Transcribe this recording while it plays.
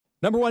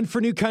Number one for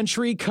New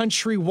Country,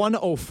 Country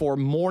 104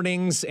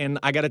 mornings. And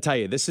I got to tell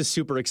you, this is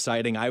super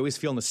exciting. I always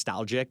feel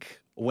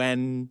nostalgic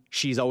when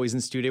she's always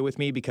in studio with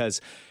me because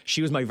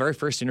she was my very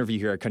first interview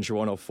here at Country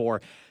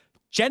 104.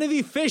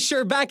 Genevieve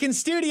Fisher back in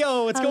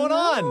studio. What's going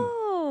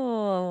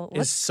on?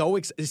 Is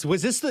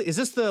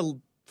this the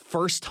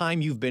first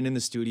time you've been in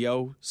the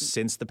studio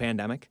since the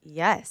pandemic?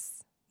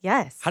 Yes.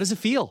 How does it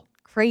feel?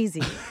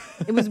 Crazy.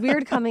 It was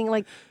weird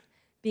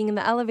being in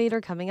the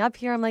elevator, coming up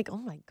here. I'm like, oh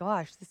my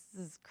gosh, this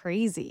is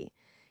crazy.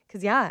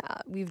 Because,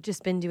 we've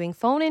just been doing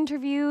phone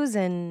interviews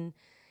and,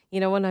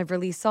 when I've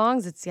released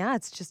songs, it's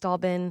just all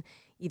been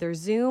either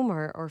Zoom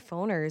or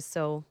phoners.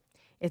 So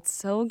it's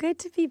so good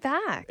to be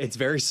back. It's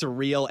very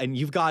surreal. And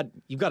you've got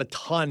a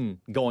ton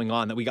going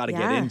on that we got to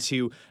get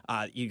into.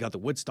 You got the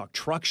Woodstock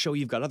Truck show.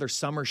 You've got other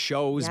summer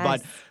shows.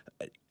 Yes.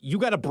 But you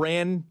got a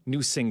brand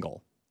new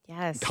single.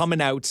 Yes.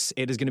 Coming out.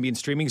 It is going to be in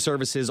streaming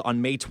services on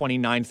May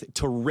 29th,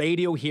 to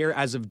radio here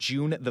as of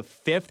June the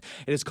 5th.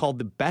 It is called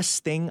The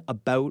Best Thing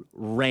About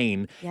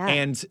Rain. Yeah.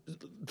 And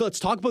let's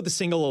talk about the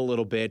single a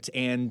little bit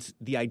and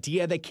the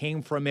idea that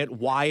came from it,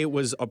 why it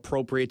was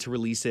appropriate to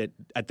release it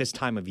at this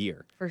time of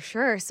year. For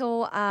sure.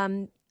 So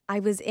I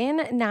was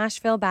in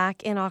Nashville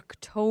back in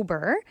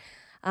October.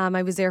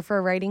 I was there for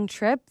a writing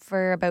trip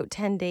for about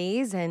 10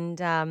 days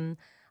and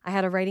I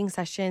had a writing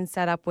session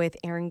set up with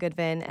Aaron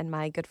Goodvin and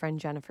my good friend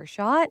Jennifer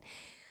Schott.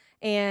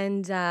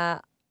 And I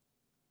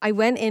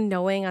went in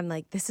knowing I'm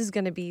like, this is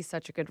going to be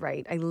such a good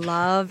write. I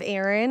love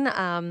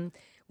Aaron.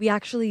 We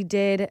actually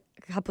did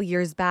a couple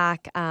years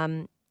back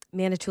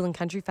Manitoulin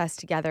Country Fest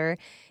together.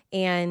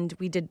 And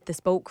we did this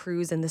boat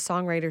cruise and the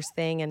songwriters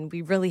thing. And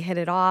we really hit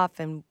it off.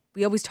 And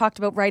we always talked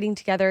about writing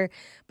together,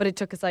 but it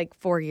took us like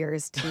 4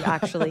 years to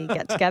actually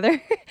get together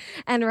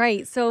and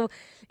write. So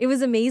it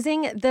was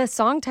amazing. The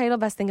song title,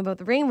 Best Thing About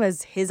the Rain,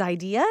 was his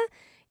idea.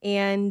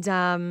 And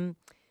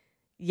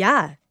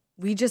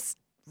we just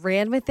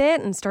ran with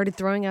it and started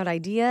throwing out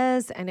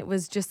ideas. And it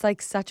was just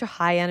like such a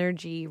high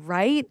energy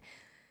write,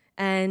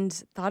 and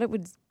thought it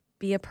would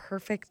be a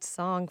perfect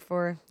song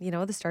for,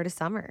 the start of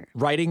summer.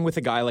 Writing with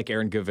a guy like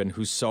Aaron Goodvin,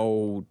 who's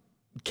so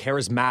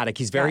charismatic.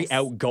 He's very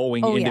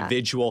outgoing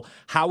individual. Yeah.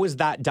 How was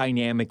that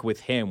dynamic with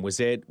him? Was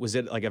it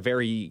like a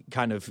very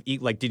kind of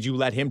like, did you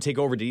let him take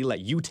over? Did he let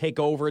you take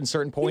over in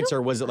certain points,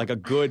 or was it like a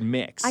good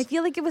mix? I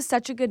feel like it was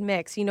such a good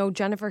mix.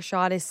 Jennifer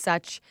Schott is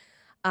such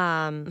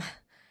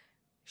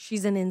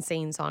she's an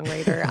insane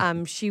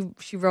songwriter. She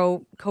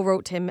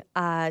co-wrote Tim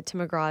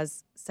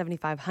McGraw's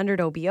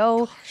 7500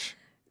 OBO. Gosh.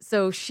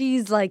 So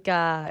she's like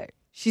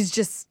she's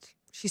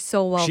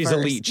so well versed. She's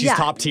elite. She's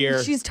top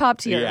tier. She's top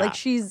tier. Yeah. Like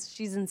she's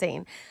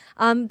insane.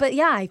 But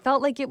I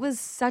felt like it was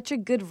such a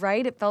good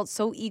write. It felt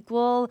so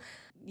equal.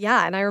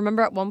 Yeah, and I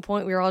remember at one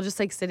point we were all just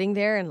like sitting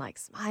there and like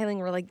smiling.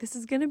 We're like, this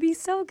is gonna be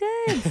so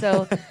good.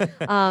 So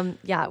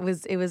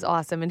it was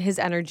awesome. And his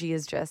energy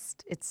is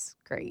it's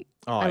great.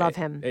 Oh, I love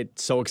him.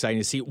 It's so exciting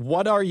to see.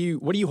 What are you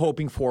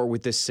hoping for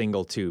with this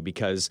single too?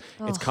 Because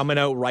it's coming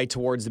out right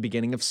towards the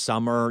beginning of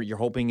summer. You're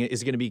hoping,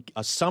 is it going to be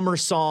a summer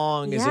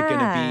song? Yeah. Is it going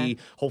to be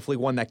hopefully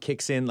one that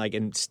kicks in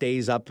and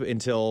stays up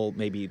until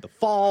maybe the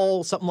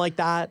fall, something like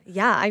that?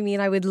 Yeah, I mean,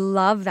 I would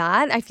love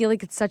that. I feel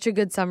like it's such a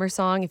good summer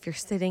song if you're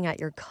sitting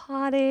at your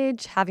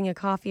cottage, having a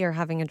coffee or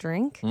having a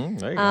drink.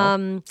 There you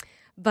go.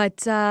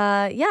 But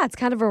it's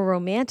kind of a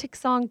romantic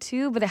song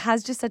too, but it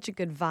has just such a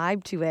good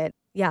vibe to it.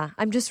 Yeah,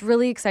 I'm just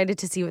really excited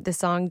to see what this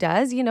song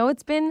does.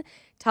 It's been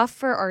tough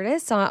for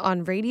artists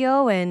on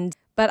radio,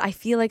 but I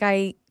feel like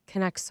I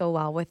connect so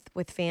well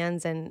with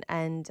fans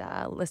and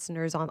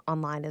listeners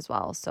online as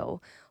well.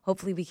 So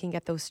hopefully we can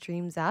get those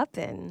streams up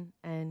and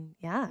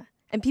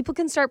people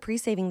can start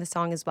pre-saving the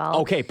song as well.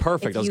 Okay,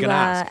 perfect. If I was going to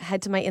ask.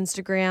 Head to my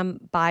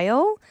Instagram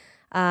bio.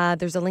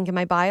 There's a link in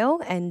my bio,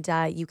 and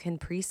you can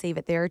pre-save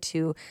it there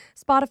to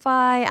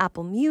Spotify,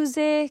 Apple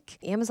Music,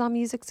 Amazon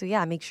Music. So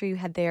make sure you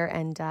head there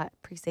and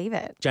pre-save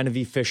it.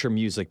 Genevieve Fisher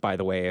Music, by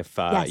the way, if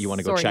you want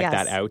to go check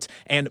that out.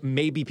 And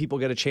maybe people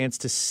get a chance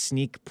to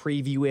sneak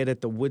preview it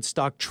at the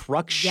Woodstock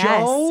Truck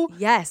show.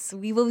 Yes,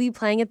 we will be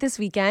playing it this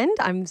weekend.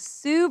 I'm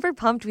super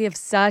pumped. We have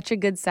such a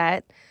good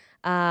set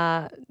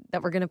that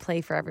we're going to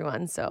play for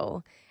everyone.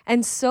 So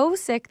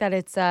sick that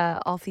it's an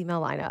all-female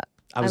lineup.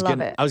 I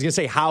love it. I was going to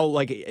say how,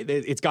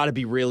 it's got to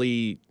be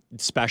really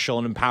special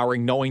and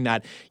empowering knowing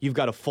that you've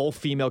got a full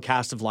female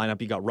cast of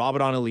lineup. You got Robert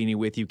Onellini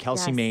with you,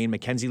 Kelsey Main,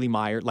 Mackenzie Lee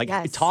Meyer.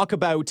 Talk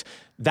about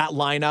that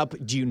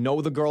lineup. Do you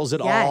know the girls at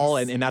all?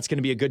 And that's going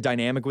to be a good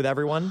dynamic with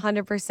everyone?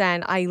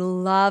 100%. I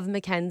love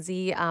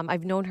Mackenzie.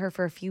 I've known her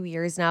for a few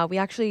years now. We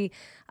actually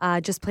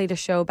just played a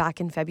show back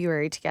in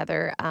February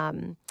together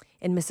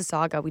in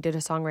Mississauga. We did a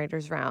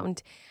songwriters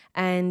round.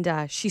 And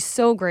she's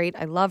so great.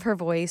 I love her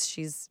voice.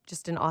 She's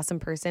just an awesome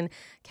person.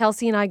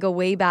 Kelsey and I go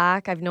way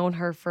back. I've known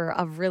her for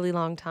a really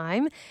long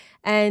time.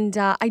 And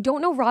I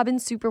don't know Robin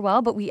super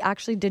well, but we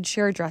actually did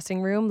share a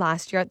dressing room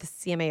last year at the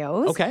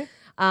CMAOs. Okay.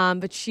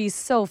 But she's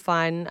so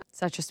fun,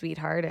 such a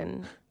sweetheart,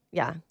 and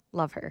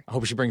love her. I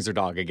hope she brings her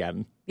dog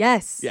again.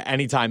 Yes. Yeah,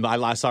 anytime. I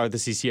last saw her at the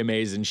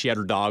CCMAs and she had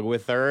her dog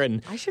with her.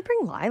 And I should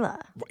bring Lila.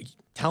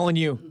 Telling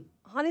you.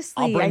 Honestly,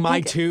 I'll bring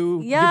my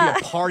two. Yeah. Give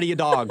me a party of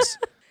dogs.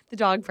 The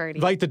dog party.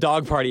 Like the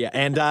dog party.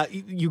 And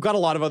you got a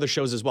lot of other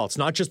shows as well. It's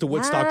not just the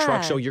Woodstock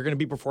Truck Yeah. Show. You're going to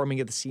be performing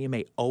at the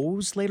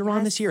CMAOs later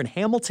on this year in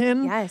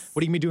Hamilton. Yes.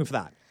 What are you going to be doing for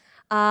that?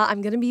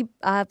 I'm going to be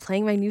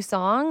playing my new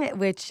song,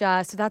 which,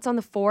 so that's on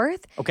the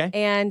 4th. Okay.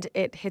 And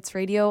it hits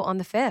radio on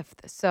the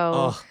 5th. So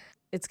Ugh.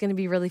 it's going to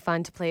be really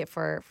fun to play it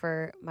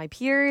for my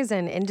peers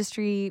and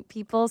industry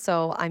people.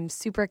 So I'm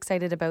super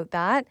excited about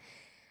that.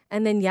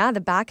 And then, yeah,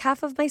 the back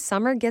half of my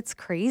summer gets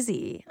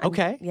crazy.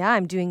 Okay.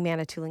 I'm doing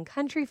Manitoulin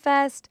Country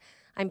Fest.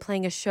 I'm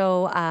playing a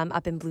show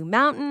up in Blue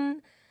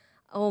Mountain.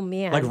 Oh,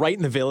 man. Like right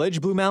in the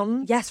village, Blue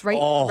Mountain? Yes, right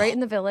Oh. right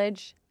in the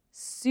village.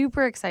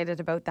 Super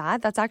excited about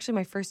that. That's actually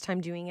my first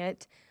time doing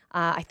it.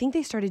 I think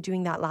they started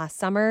doing that last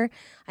summer.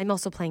 I'm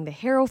also playing the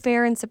Harrow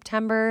Fair in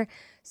September.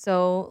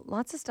 So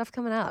lots of stuff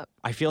coming up.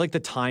 I feel like the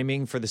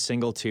timing for the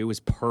single too is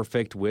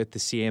perfect with the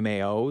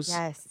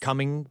CMAOs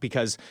coming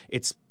because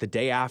it's the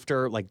day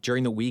after, like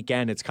during the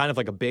weekend. It's kind of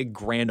like a big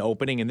grand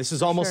opening, and this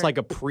is almost like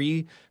a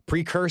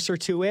precursor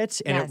to it.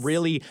 And it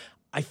really,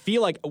 I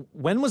feel like,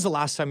 when was the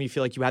last time you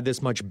feel like you had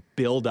this much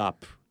build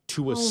up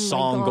to a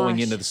song going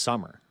into the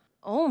summer?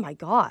 Oh my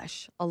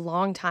gosh, a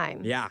long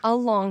time. Yeah. A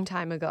long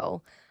time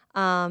ago.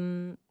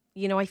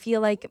 I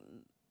feel like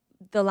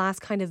the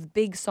last kind of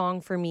big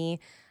song for me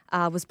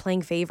was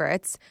playing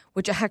Favorites,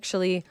 which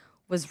actually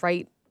was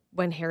right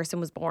when Harrison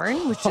was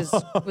born, which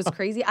was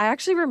crazy. I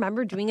actually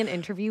remember doing an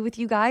interview with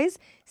you guys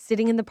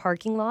sitting in the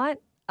parking lot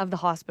of the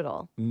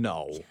hospital.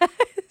 No.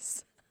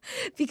 Yes.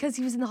 Because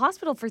he was in the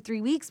hospital for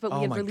 3 weeks, but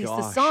we had released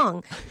the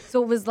song.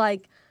 So it was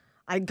like,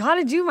 I got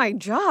to do my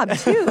job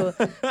too.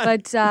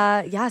 But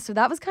so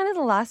that was kind of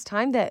the last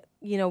time that,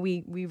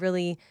 we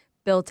really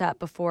built up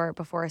before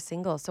a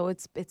single. So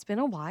it's been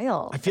a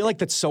while. I feel like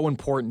that's so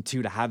important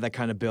too, to have that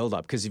kind of build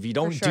up, because if you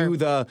don't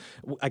do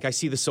I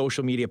see the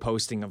social media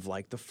posting of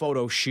like the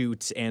photo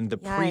shoots and the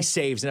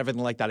pre-saves and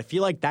everything like that. I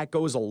feel like that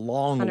goes a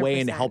long 100%. way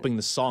into helping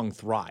the song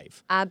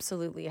thrive.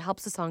 Absolutely. It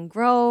helps the song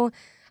grow,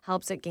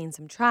 helps it gain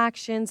some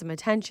traction, some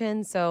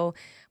attention. So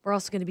we're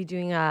also going to be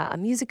doing a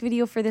music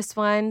video for this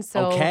one.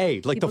 So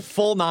like the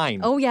full 9.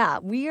 Oh yeah,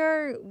 we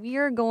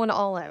are going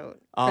all out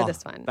for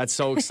this one. That's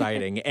so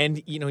exciting.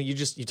 And you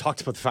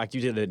talked about the fact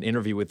you did an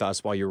interview with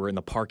us while you were in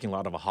the parking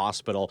lot of a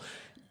hospital.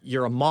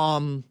 You're a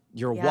mom,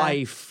 you're a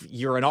wife,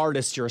 you're an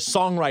artist, you're a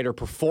songwriter,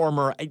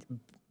 performer,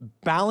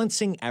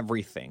 balancing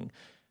everything.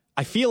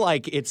 I feel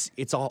like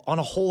it's all on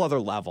a whole other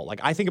level.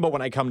 Like I think about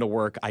when I come to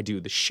work, I do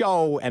the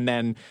show, and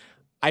then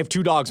I have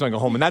 2 dogs when I go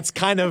home, and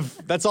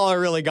that's all I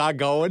really got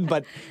going.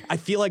 But I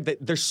feel like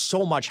that there's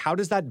so much. How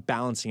does that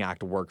balancing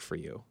act work for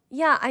you?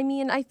 Yeah, I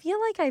mean, I feel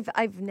like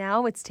I've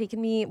now, it's taken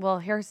me, well,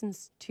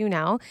 Harrison's 2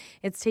 now.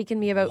 It's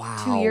taken me about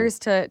 2 years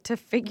to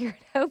figure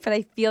it out, but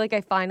I feel like I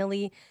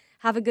finally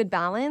have a good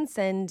balance,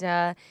 and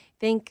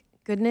thank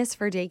goodness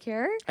for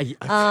daycare.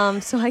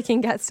 So I can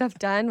get stuff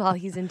done while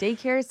he's in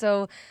daycare.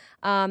 So,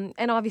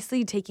 and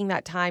obviously taking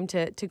that time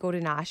to go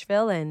to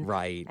Nashville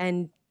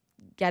and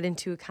get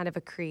into kind of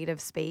a creative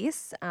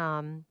space.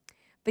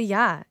 But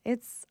yeah,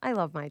 I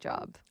love my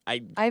job.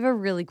 I have a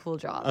really cool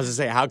job. I was going to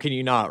say, how can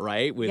you not,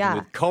 right? With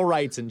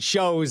co-writes and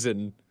shows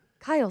and...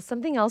 Kyle,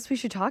 something else we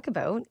should talk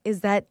about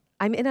is that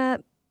I'm in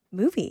a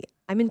movie.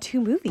 I'm in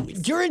 2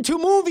 movies. You're in 2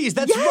 movies.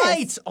 That's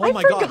right. Oh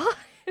my God.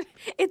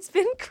 It's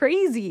been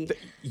crazy.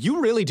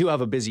 You really do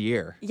have a busy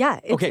year. Yeah.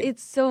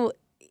 It's so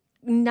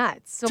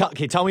nuts. So,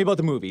 tell me about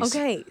the movies.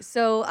 Okay.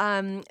 So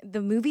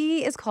the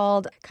movie is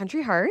called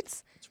Country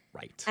Hearts. That's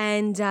right.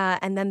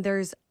 And then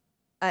there's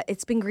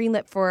it's been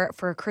greenlit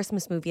for a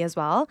Christmas movie as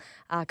well,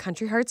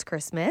 Country Hearts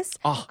Christmas.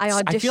 Oh,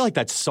 I feel like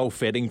that's so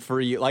fitting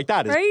for you. Like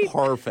that is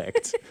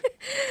perfect.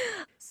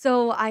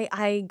 So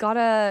I got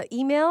a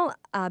email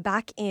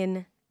back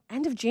in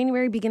end of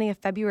January, beginning of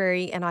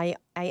February, and I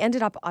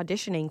ended up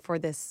auditioning for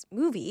this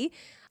movie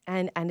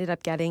and ended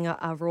up getting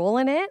a role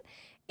in it.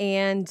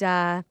 And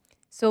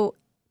so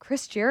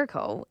Chris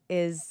Jericho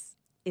is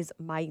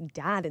my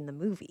dad in the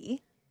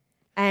movie.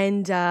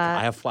 And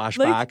I have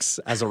flashbacks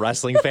as a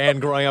wrestling fan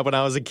growing up when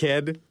I was a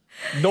kid.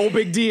 No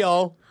big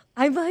deal.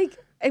 I'm like,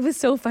 it was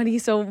so funny.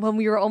 So when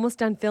we were almost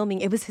done filming,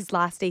 it was his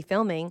last day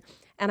filming.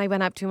 And I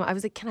went up to him. I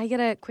was like, can I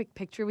get a quick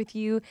picture with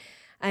you?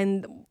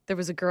 And there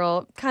was a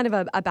girl, kind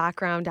of a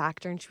background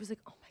actor. And she was like,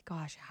 oh my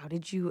gosh, how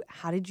did you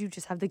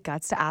just have the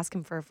guts to ask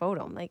him for a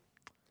photo? I'm like,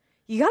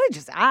 you got to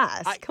just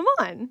ask. Come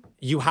on.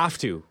 You have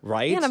to,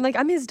 right? Yeah, and I'm like,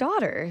 I'm his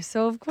daughter.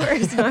 So of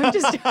course, I'm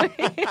just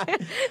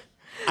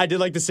I did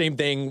like the same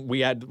thing.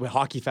 We had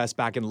Hockey Fest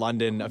back in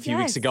London a few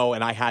weeks ago,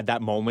 and I had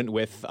that moment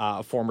with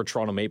a former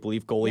Toronto Maple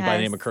Leaf goalie by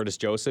the name of Curtis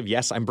Joseph.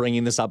 Yes, I'm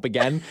bringing this up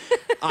again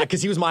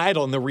because he was my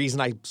idol and the reason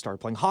I started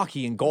playing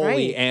hockey and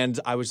goalie. And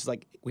I was just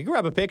like, we can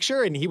grab a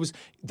picture, and he was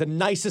the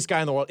nicest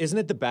guy in the world. Isn't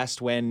it the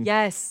best when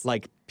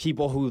like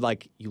people who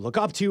like you look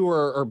up to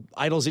or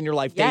idols in your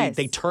life,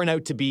 they turn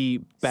out to be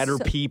better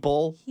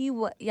people?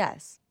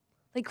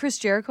 Like Chris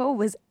Jericho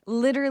was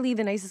literally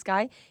the nicest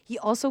guy. He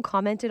also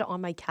commented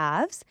on my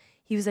calves.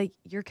 He was like,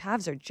 your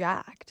calves are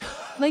jacked.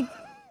 I'm like,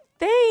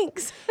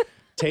 thanks.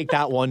 Take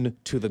that one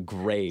to the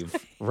grave,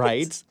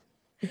 right?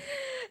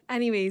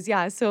 Anyways,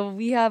 yeah. So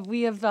we have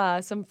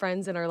some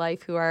friends in our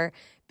life who are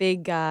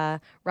big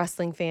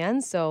wrestling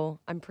fans. So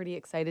I'm pretty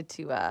excited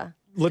to.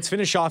 Let's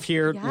finish off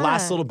here. Yeah.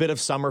 Last little bit of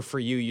summer for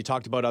you. You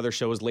talked about other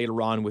shows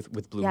later on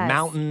with Blue Yes.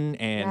 Mountain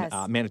and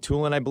Yes.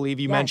 Manitoulin, I believe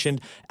you Yes.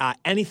 mentioned.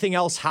 Anything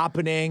else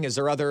happening? Is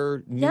there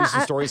other news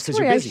and stories because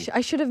actually, you're busy?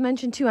 I should have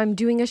mentioned too. I'm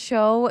doing a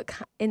show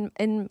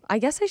in I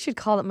guess I should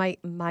call it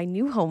my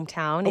new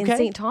hometown in Okay.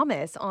 St.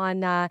 Thomas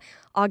on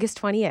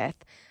August 20th.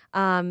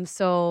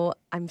 So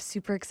I'm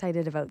super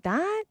excited about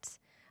that.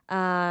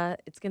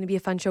 It's going to be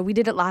a fun show. We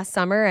did it last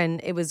summer and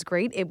it was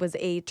great. It was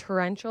a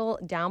torrential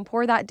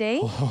downpour that day.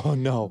 Oh,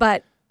 no.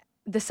 But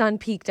the sun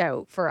peaked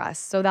out for us.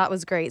 So that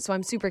was great. So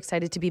I'm super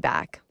excited to be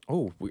back.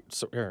 Oh,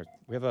 Aaron,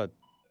 we have a... Do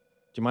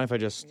you mind if I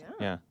just...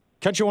 Yeah.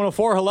 Country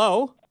 104,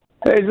 hello.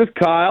 Hey, is this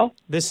Kyle?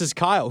 This is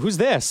Kyle. Who's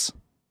this?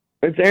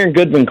 It's Aaron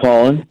Goodvin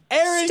calling.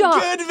 Aaron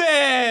Stop.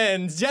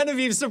 Goodvin!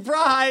 Genevieve,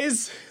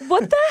 surprise!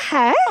 What the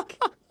heck?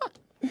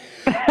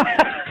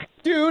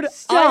 Dude,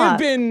 Stop.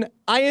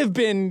 I have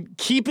been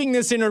keeping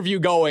this interview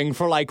going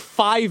for like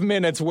 5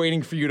 minutes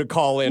waiting for you to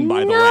call in, by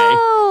the way.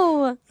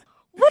 No.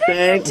 What are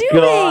Thank you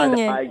doing? God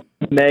I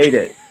made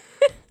it.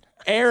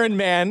 Aaron,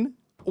 man,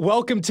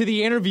 welcome to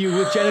the interview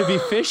with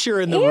Genevieve Fisher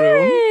in the room.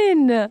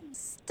 Aaron,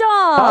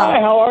 stop.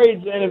 Hi, how are you,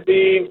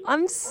 Genevieve?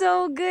 I'm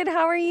so good.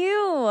 How are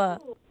you? I'm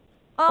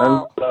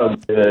Oh, so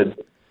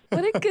good.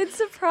 what a good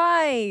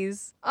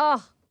surprise.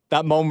 Oh,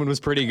 That moment was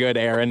pretty good,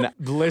 Aaron.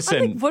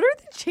 Listen, I'm like, what are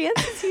the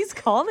chances he's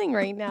calling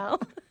right now?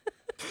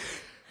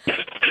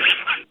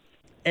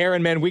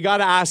 Aaron, man, we got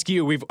to ask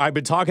you. I've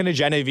been talking to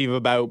Genevieve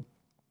about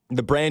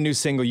the brand new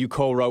single you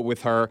co-wrote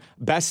with her,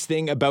 Best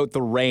Thing About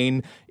the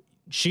Rain.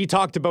 She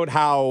talked about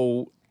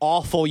how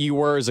awful you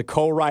were as a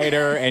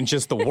co-writer and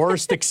just the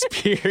worst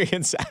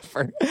experience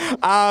ever.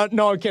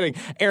 No, I'm kidding.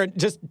 Aaron,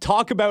 just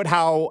talk about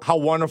how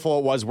wonderful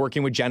it was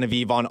working with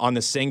Genevieve on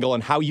the single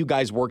and how you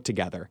guys work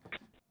together.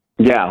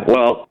 Yeah,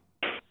 well,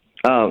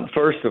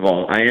 first of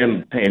all, I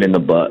am a pain in the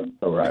butt,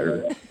 a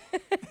writer.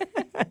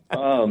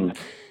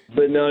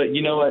 But no,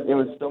 you know what? It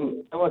was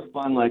so much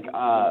fun. Like,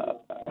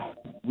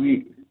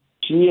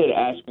 she had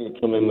asked me to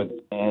come in with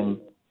Ben,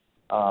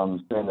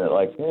 saying that,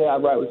 like, hey, I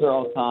write with her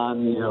all the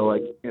time. We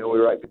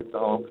write good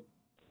songs.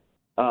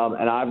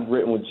 And I've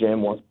written with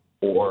Jen once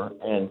before,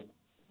 and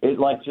it,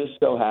 like, just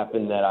so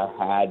happened that I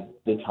had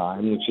the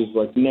time, which is,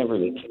 like, never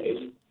the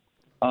case.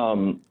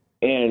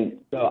 And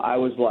so I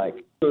was like,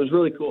 it was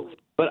really cool.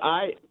 But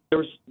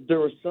there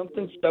was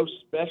something so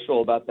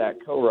special about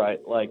that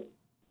co-write. Like,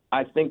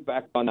 I think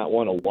back on that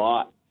one a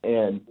lot,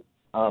 and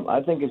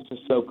I think it's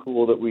just so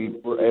cool that we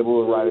were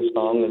able to write a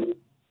song and,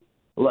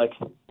 like,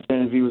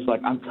 Genevieve was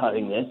like, I'm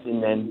cutting this,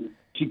 and then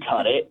she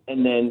cut it,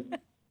 and then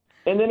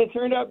it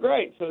turned out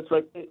great. So it's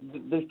like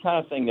this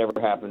kind of thing never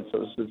happened.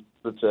 So it's just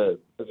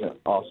such an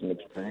awesome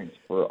experience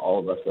for all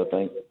of us, I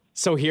think.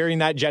 So hearing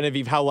that,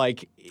 Genevieve, how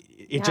like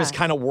it just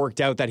kind of worked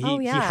out that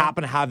he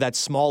happened to have that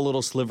small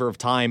little sliver of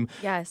time.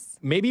 Yes.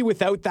 Maybe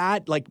without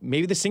that, like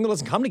maybe the single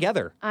doesn't come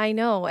together. I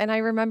know. And I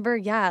remember,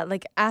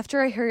 like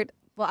after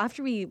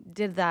we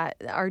did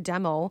our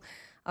demo,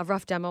 a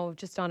rough demo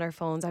just on our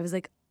phones, I was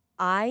like,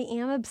 I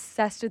am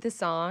obsessed with this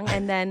song.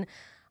 And then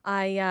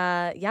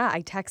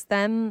I text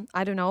them,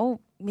 I don't know,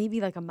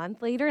 maybe like a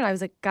month later. And I was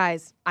like,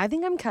 guys, I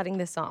think I'm cutting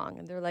this song.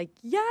 And they're like,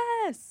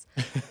 yes.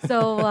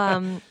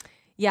 So,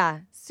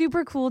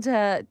 super cool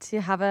to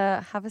have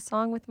a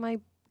song with my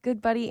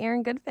good buddy,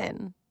 Aaron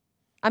Goodvin.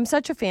 I'm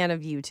such a fan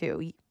of you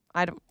too.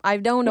 I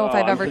don't know if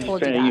I've ever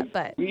told you that,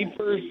 but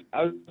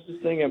I was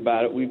just thinking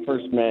about it. We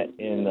first met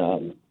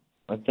in,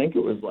 I think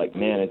it was like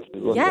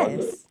Manitoulin.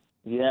 yes.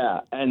 Yeah,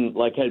 and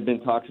like had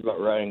been talking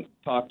about writing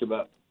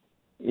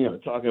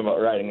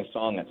a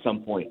song at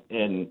some point,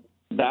 and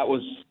that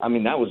was a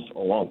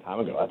long time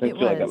ago. I feel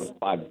like that was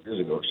 5 years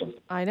ago or something.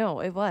 I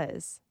know, it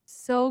was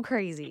so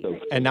crazy.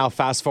 And now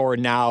fast forward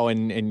now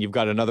and you've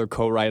got another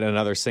co-write,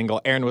 another single.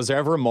 Aaron, was there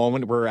ever a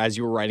moment where as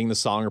you were writing the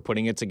song or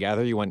putting it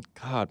together, you went,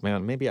 God,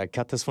 man, maybe I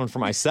cut this one for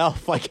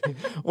myself? Like,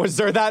 was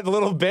there that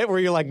little bit where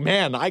you're like,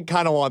 man, I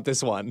kind of want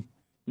this one?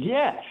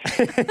 Yes.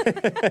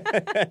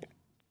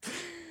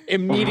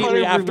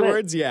 Immediately 100%.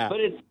 afterwards, yeah. But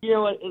it's, you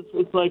know what,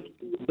 it's like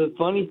the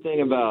funny thing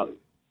about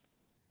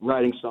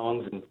writing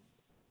songs and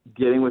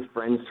getting with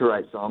friends to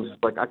write songs,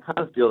 it's like I kind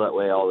of feel that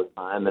way all the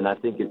time, and I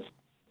think it's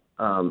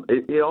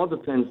it all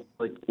depends.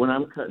 Like when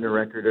I'm cutting a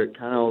record, it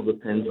kind of all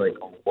depends like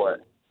on what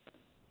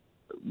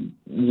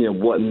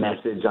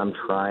message I'm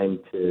trying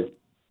to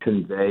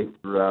convey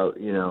throughout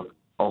a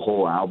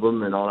whole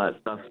album and all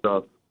that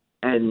stuff.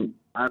 And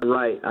I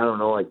write, I don't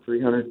know, like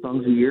 300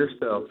 songs a year,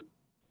 so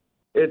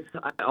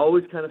I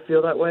always kind of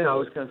feel that way. I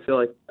always kind of feel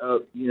like,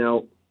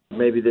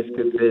 maybe this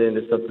could fit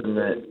into something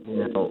that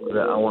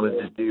that I wanted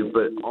to do.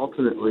 But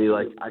ultimately,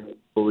 like I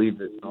believe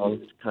that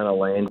songs kind of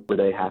land where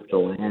they have to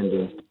land,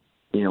 and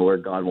where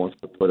God wants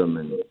to put them.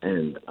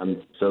 And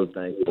I'm so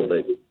thankful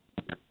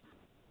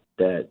that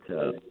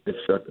it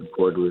struck a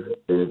chord with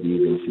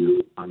Genevieve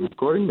into I'm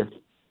recording this.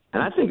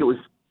 And I think it was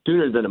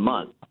sooner than a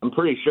month. I'm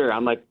pretty sure.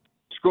 I'm like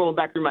scrolling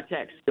back through my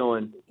text,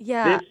 going,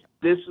 Yeah. This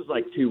this was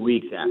like 2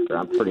 weeks after,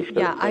 I'm pretty sure.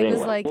 Yeah, But I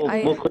was anyway,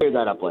 like, we'll clear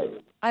that up later.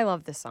 I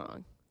love this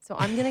song. So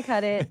I'm going to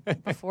cut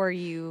it before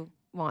you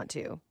want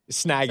to.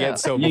 Snag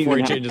it before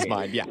he changes his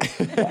mind. Yeah.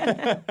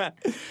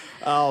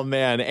 Oh,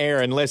 man.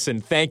 Aaron,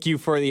 listen, thank you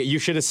for you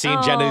should have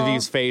seen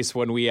Genevieve's face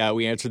when we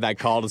answered that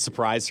call to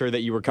surprise her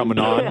that you were coming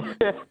on.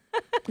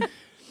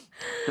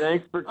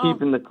 Thanks for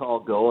keeping the call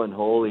going.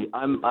 Holy,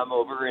 I'm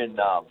over in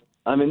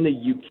I'm in the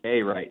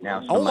UK right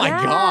now. So Oh my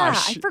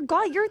gosh. I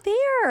forgot you're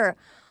there.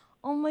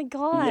 Oh my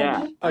God.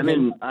 Yeah,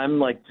 I'm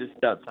like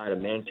just outside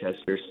of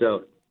Manchester.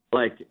 So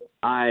like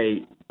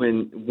I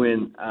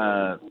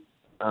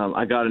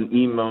got an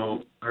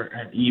email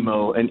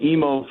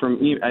from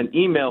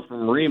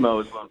Remo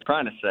is what I'm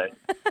trying to say.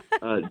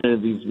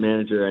 Genevieve's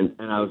manager, and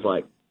I was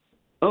like,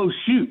 oh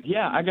shoot,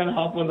 yeah, I gotta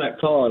hop on that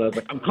call, and I was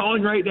like, I'm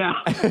calling right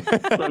now.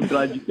 So I'm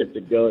glad you kept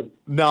it going.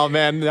 No,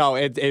 man, no,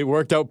 it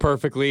worked out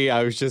perfectly.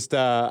 I was just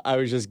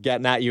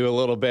getting at you a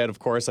little bit. Of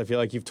course, I feel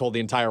like you've told the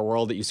entire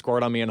world that you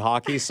scored on me in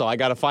hockey, so I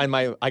gotta find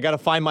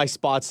my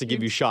spots to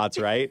give you shots,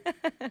 right?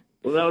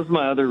 Well, that was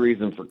my other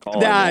reason for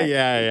calling.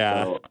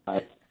 Yeah. So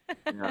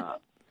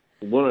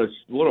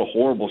what a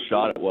horrible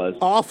shot it was.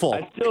 Awful.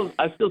 I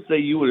still say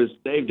you would have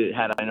saved it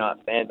had I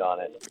not fanned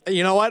on it.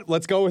 You know what?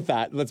 Let's go with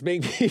that. Let's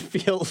make me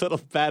feel a little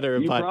better.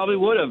 You probably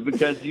would have,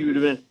 because you would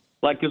have been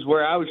because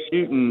where I was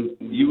shooting,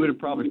 you would have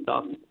probably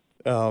stopped.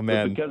 Oh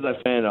man! But because I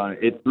fanned on it,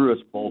 it threw us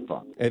both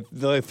off. It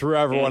threw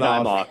everyone off.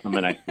 I'm awesome,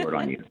 and I scored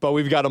on you. But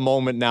we've got a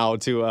moment now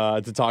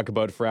to talk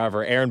about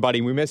forever. Aaron, buddy,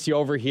 we miss you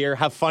over here.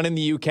 Have fun in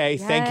the UK.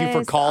 Yes. Thank you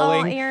for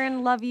calling. Oh,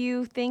 Aaron, love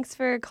you. Thanks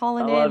for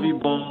calling in. I love you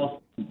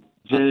both.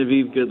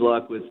 Genevieve, good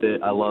luck with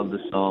it. I love the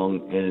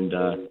song,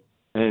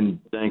 and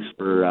thanks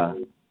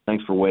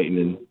for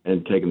waiting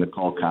and taking the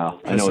call, Kyle.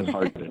 I know it's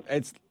hard to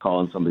call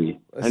on somebody.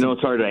 I know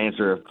it's hard to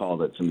answer a call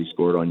that somebody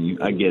scored on you.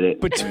 I get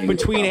it.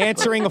 Between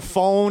answering a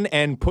phone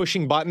and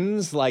pushing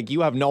buttons, like,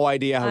 you have no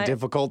idea how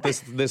difficult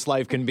this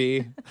life can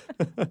be.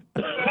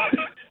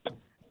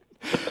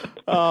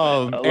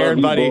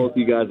 Aaron, buddy. Both.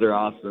 You guys are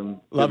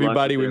awesome. Love you,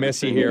 buddy. We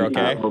miss you here,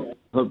 okay?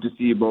 Hope to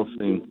see you both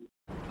soon.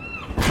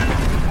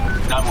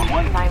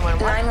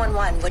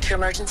 911. What's your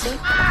emergency?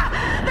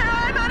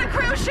 I'm on a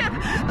cruise ship.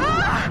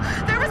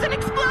 There was an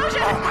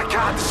explosion. Oh my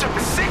God, the ship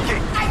is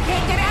sinking. I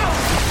can't get out.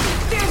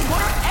 There's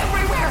water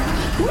everywhere.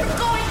 We're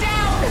going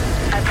down.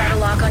 I've got a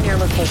lock on your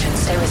location.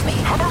 Stay with me.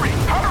 Hurry.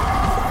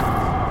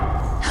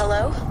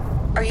 Hello?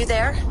 Are you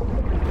there?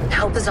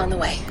 Help is on the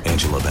way.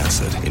 Angela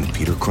Bassett and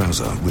Peter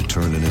Krause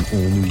return in an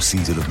all-new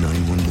season of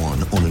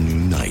 911 on a new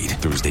night.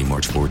 Thursday,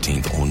 March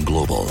 14th on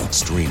Global.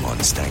 Stream on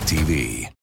Stack TV.